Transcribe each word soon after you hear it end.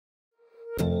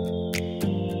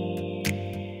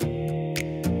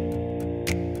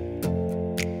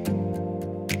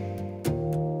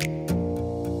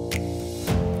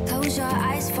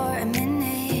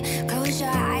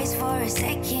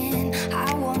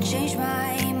change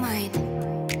my mind.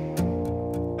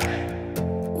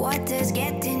 What is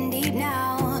getting deep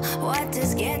now? What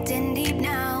is getting deep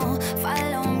now?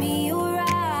 Follow me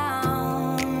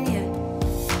around, yeah.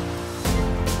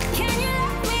 Can you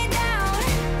let me down?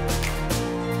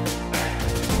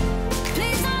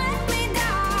 Please don't let me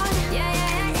down. Yeah,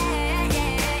 yeah, yeah,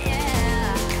 yeah,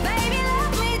 yeah. Baby,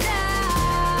 let me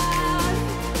down.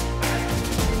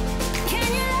 Can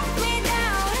you let me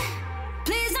down?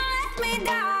 Please don't let me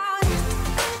down.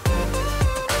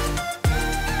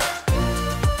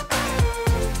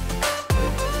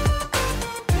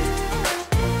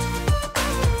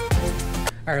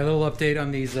 All right, a little update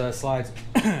on these slides.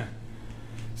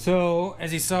 So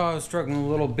as you saw, I was struggling a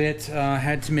little bit.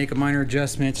 Had to make a minor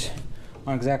adjustment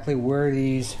on exactly where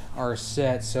these are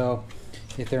set. So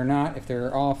if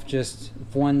they're off just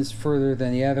if one's further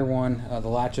than the other one, the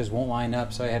latches won't line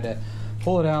up. So I had to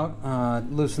pull it out,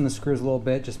 loosen the screws a little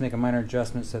bit, just make a minor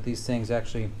adjustment so that these things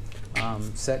actually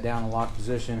set down in lock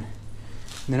position.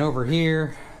 And then over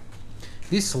here,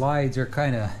 these slides are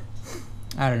kind of,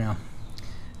 I don't know,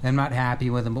 I'm not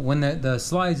happy with them, but when the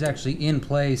slide's actually in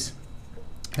place,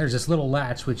 there's this little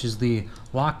latch, which is the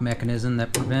lock mechanism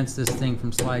that prevents this thing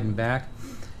from sliding back.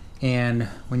 And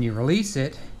when you release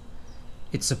it,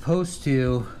 it's supposed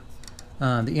to,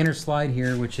 the inner slide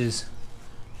here, which is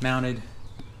mounted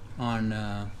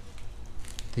on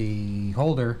the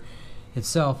holder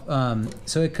itself,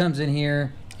 so it comes in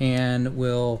here and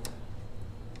will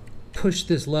push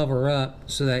this lever up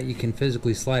so that you can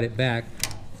physically slide it back.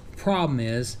 Problem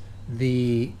is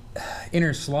the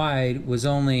inner slide was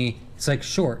only, it's like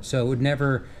short, so it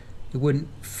wouldn't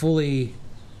fully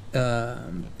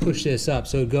push this up,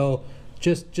 so it would go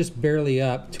just barely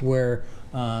up to where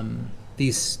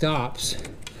these stops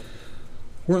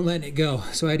weren't letting it go.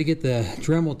 So I had to get the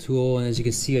Dremel tool, and as you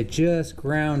can see, I just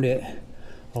ground it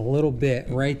a little bit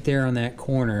right there on that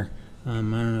corner. I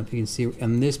don't know if you can see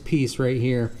on this piece right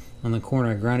here on the corner,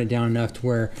 I ground it down enough to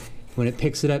where when it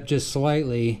picks it up just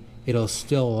slightly, it'll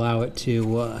still allow it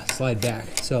to slide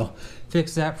back. So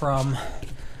fix that problem.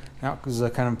 That was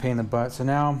kind of a pain in the butt. So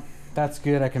now that's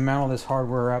good. I can mount all this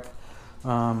hardware up.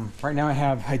 Right now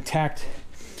I tacked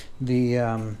the,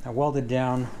 I welded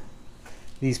down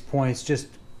these points, just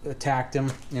tacked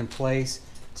them in place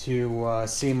to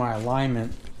see my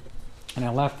alignment. And I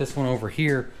left this one over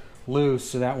here loose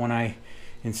so that when I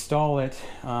install it,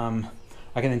 I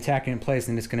can then tack it in place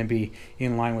and it's going to be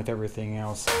in line with everything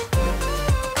else.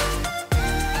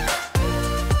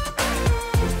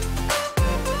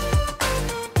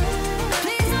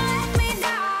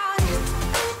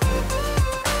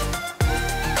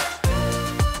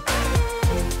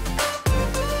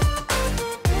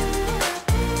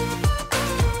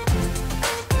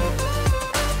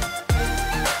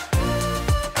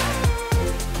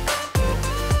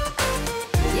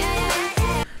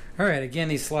 All right, again,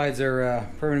 these slides are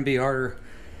proving to be harder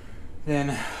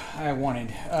than I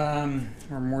wanted,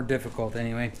 or more difficult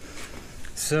anyway.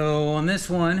 So on this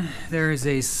one, there is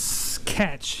a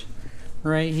catch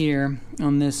right here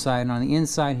on this side, and on the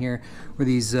inside here, where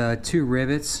these two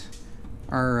rivets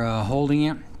are holding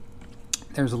it,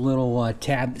 there's a little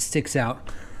tab that sticks out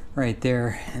right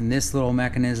there, and this little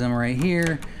mechanism right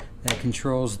here that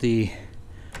controls the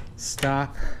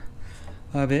stop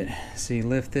of it. So you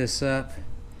lift this up,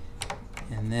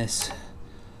 and this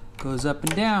goes up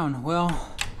and down.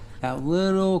 Well, that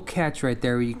little catch right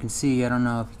there, where you can see, I don't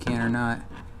know if you can or not,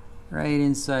 right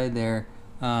inside there,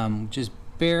 just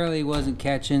barely wasn't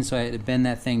catching, so I had to bend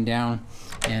that thing down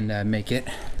and make it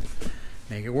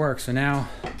work. So now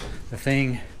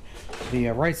the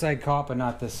right side caught, but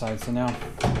not this side. So now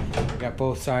we got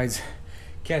both sides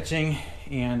catching,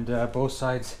 and both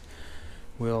sides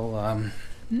will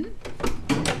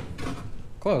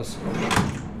close.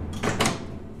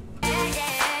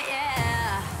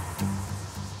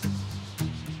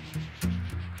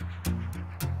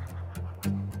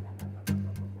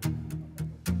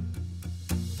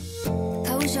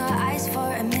 Close your eyes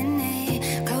for a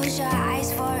minute, close your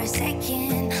eyes for a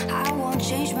second. I won't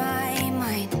change my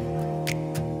mind.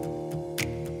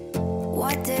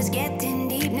 What is getting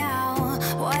deep now?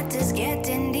 What is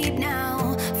getting deep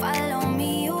now? Follow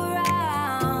me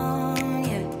around,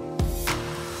 yeah.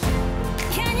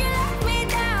 Can you let me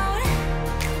down?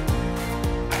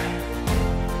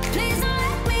 Please don't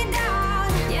let me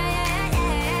down. Yeah, yeah,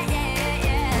 yeah,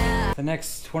 yeah, yeah.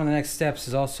 One of the next steps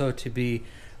is also to be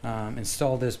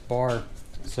install this bar.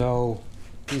 So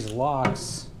these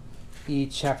locks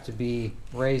each have to be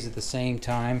raised at the same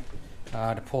time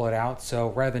to pull it out. So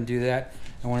rather than do that,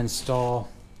 I want to install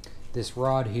this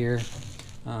rod here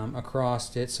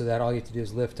across it, so that all you have to do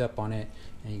is lift up on it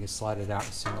and you can slide it out with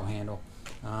a single handle.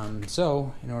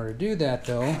 So in order to do that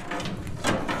though,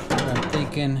 what I'm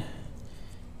thinking I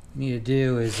need to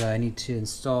do is I need to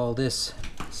install this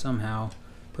somehow.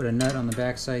 Put a nut on the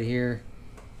back side here,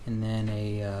 and then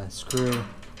a screw.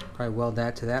 Probably weld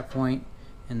that to that point,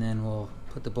 and then we'll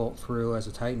put the bolt through as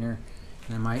a tightener.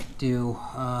 And I might do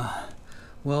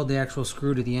weld the actual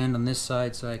screw to the end on this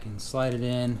side so I can slide it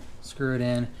in, screw it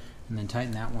in, and then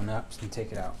tighten that one up and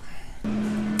take it out.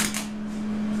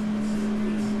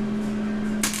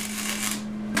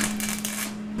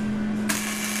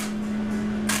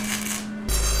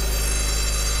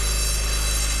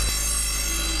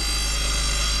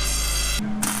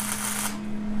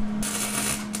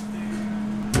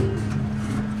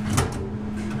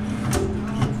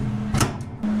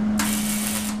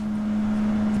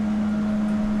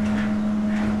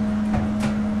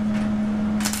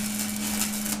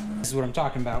 This is what I'm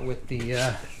talking about with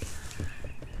the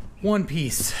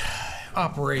one-piece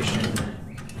operation.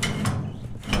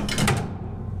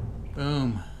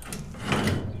 Boom.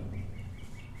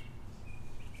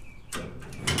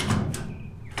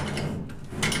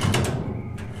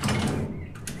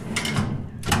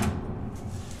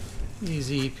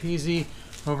 Easy peasy.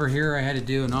 Over here I had to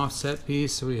do an offset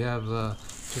piece, so we have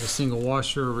just a single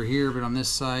washer over here, but on this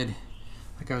side,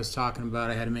 like I was talking about,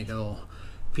 I had to make a little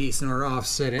piece in order to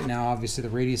offset it. Now obviously the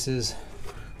radiuses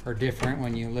are different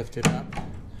when you lift it up,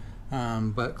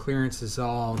 but clearance is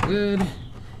all good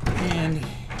and it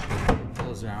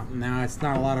pulls out. Now it's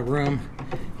not a lot of room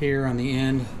here on the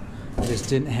end. I just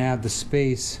didn't have the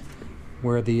space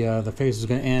where the face is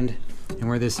going to end and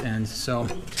where this ends, so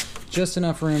just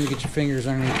enough room to get your fingers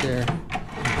underneath there and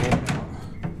pull it out.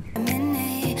 A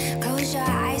minute, close your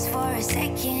eyes for a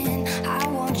second. I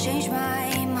won't change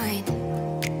my mind.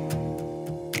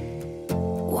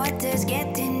 What does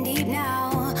getting deep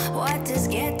now? What does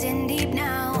getting deep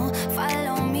now?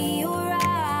 Follow me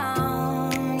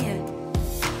around, yeah.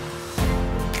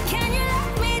 Can you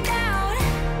let me down?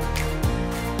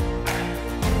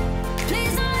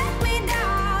 Please don't let me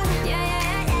down. Yeah,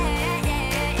 yeah, yeah,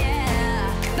 yeah, yeah,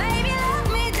 yeah. Baby, let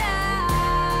me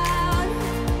down.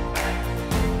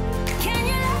 Can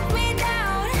you let me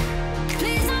down?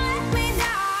 Please don't let me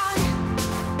down.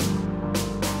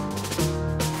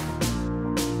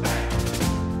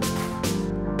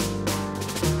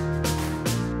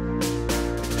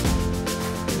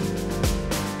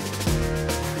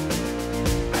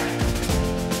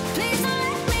 Please don't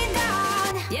let me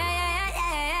down. Yeah, yeah,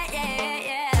 yeah, yeah, yeah,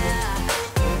 yeah.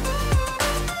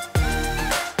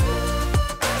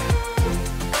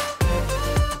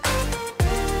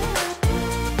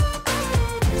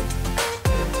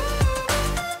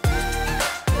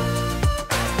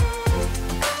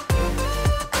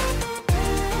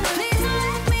 Please don't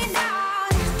let me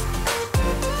down. Yeah, yeah,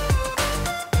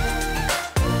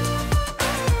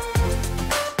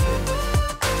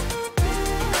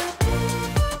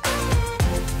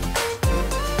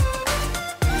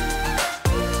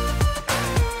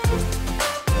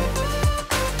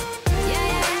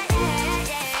 yeah,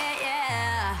 yeah,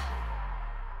 yeah.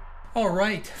 All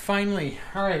right, finally.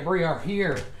 All right, we are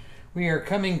here. We are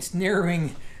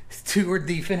narrowing toward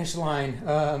the finish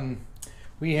line.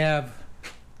 We have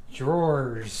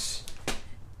drawers,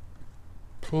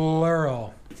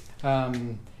 plural.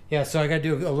 Yeah, so I got to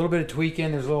do a little bit of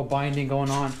tweaking. There's a little binding going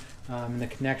on in the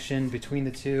connection between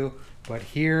the two. But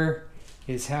here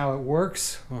is how it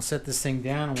works. We'll set this thing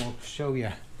down and we'll show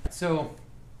you. So,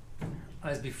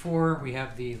 as before, we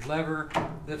have the lever,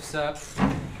 lifts up,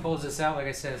 pulls this out. Like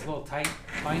I said, it's a little tight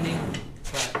binding,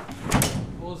 but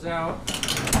pulls out,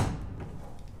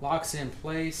 locks in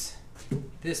place.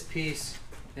 This piece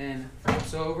then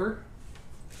flips over.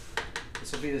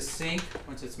 This will be the sink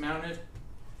once it's mounted.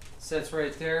 Sets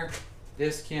right there.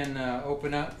 This can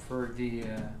open up for the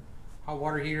hot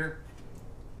water heater.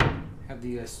 Have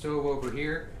the stove over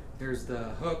here. There's the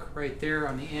hook right there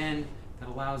on the end that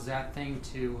allows that thing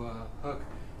to hook.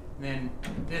 And then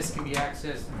this can be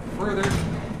accessed further.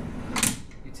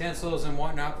 Utensils and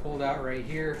whatnot pulled out right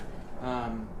here.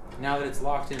 Now that it's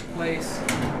locked in place,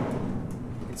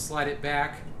 you can slide it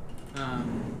back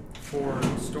for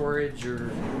storage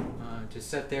or to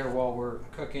set there while we're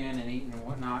cooking and eating and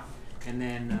whatnot. And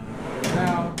then put it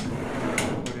out,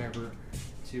 whatever,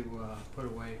 to put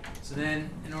away. So then,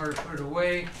 in order to put it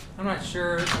away, I'm not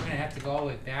sure if I'm gonna have to go all the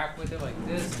way back with it like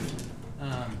this,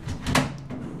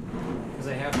 because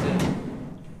I have to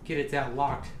get it that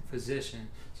locked position.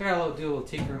 So I gotta do a little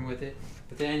tinkering with it.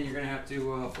 But then you're gonna have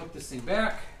to flip this thing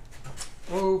back,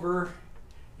 over,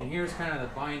 and here's kind of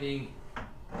the binding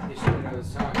issue that I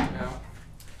was talking about.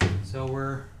 So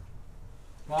we're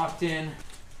locked in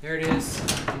there it is,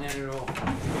 and then it'll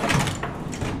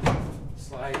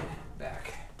slide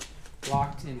back.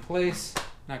 Locked in place,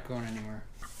 not going anywhere.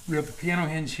 We have the piano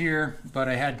hinge here, but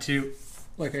I had to,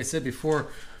 like I said before,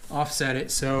 offset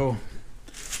it. So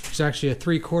there's actually a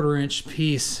 3/4 inch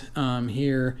piece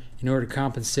here in order to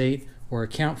compensate or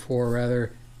account for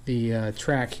rather the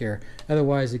track here.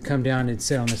 Otherwise it'd come down and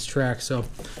sit on this track. So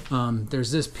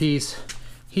there's this piece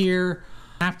here.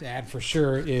 I have to add for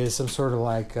sure is some sort of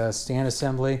like stand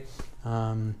assembly.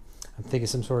 I'm thinking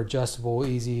some sort of adjustable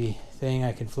easy thing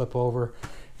I can flip over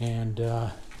and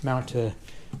mount to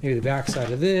maybe the back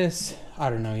side of this. I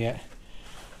don't know yet.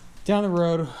 Down the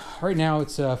road, right now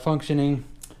it's functioning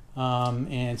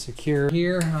and secure.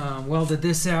 Here, welded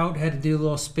this out, had to do a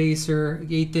little spacer,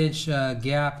 1/8 inch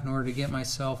gap in order to get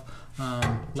myself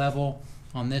level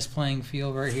on this playing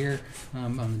field right here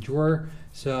on the drawer.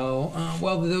 So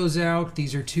welded those out.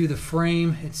 These are to the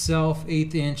frame itself,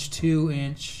 1/8 inch,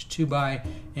 2-inch, 2x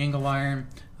angle iron.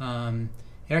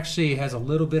 It actually has a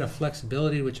little bit of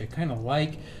flexibility, which I kind of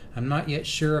like. I'm not yet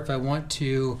sure if I want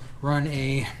to run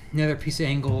another piece of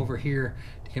angle over here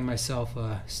to give myself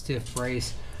a stiff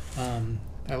brace.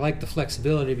 I like the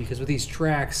flexibility because with these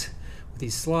tracks, with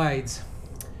these slides,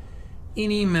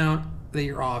 any amount that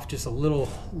you're off, just a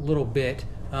little bit,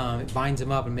 it binds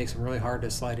them up and makes them really hard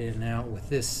to slide in and out. With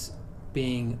this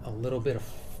being a little bit of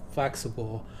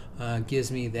flexible, gives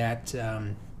me that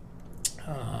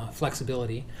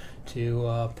flexibility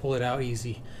to pull it out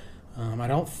easy. I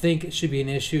don't think it should be an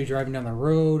issue driving down the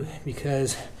road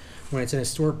because when it's in a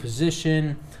stored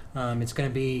position, it's going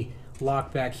to be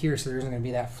locked back here, so there isn't going to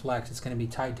be that flex. It's going to be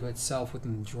tied to itself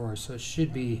within the drawer, so it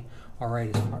should be all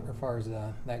right as far as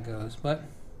that goes. But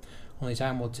only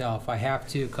time will tell. If I have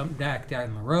to come back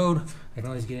down the road, I can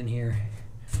always get in here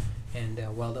and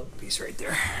weld up a piece right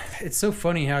there. It's so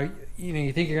funny how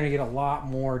you think you're going to get a lot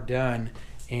more done,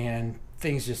 and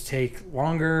things just take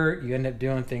longer. You end up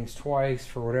doing things twice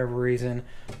for whatever reason.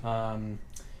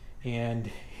 And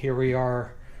here we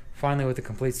are finally with the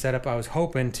complete setup. I was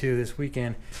hoping to this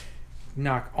weekend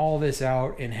knock all this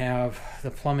out and have the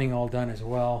plumbing all done as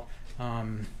well.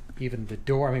 Even the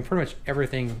door, I mean pretty much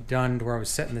everything done to where I was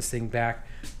setting this thing back,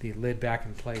 the lid back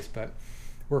in place. But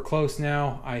we're close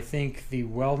now. I think the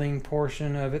welding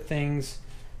portion of it things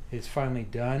is finally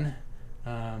done.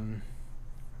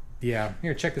 Yeah,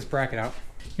 here, check this bracket out.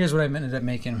 Here's what I ended up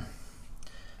making.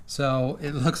 So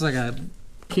it looks like a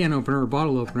can opener or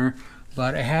bottle opener,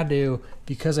 but I had to,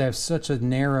 because I have such a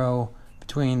narrow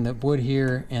between the wood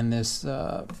here and this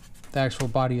the actual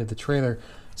body of the trailer,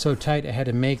 so tight, I had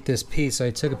to make this piece. So I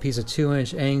took a piece of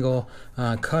 2-inch angle,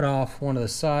 cut off one of the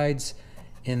sides,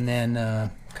 and then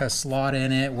cut a slot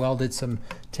in it, welded some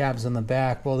tabs on the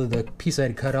back, welded the piece I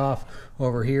had cut off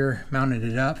over here, mounted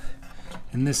it up,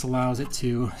 and this allows it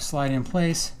to slide in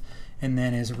place and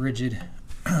then is rigid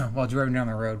while driving down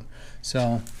the road.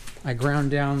 So I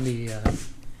ground down the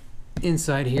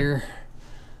inside here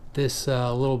this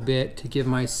little bit to give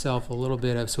myself a little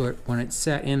bit of, so when it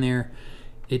sat in there,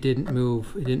 it didn't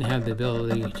move. It didn't have the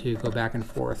ability to go back and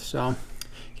forth. So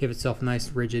give itself a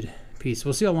nice rigid piece.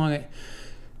 We'll see how long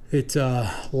it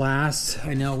lasts.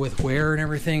 I know with wear and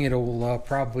everything, it'll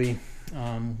probably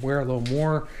wear a little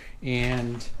more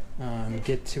and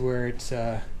get to where it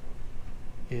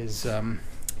is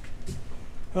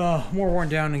more worn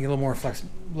down and get a little more flex,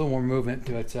 a little more movement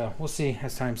to it. We'll see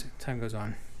as time goes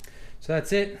on. So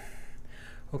that's it.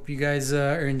 Hope you guys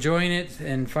are enjoying it,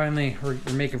 and finally we're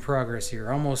making progress here.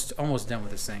 Almost done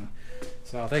with this thing.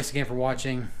 So thanks again for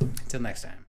watching. Until next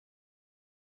time.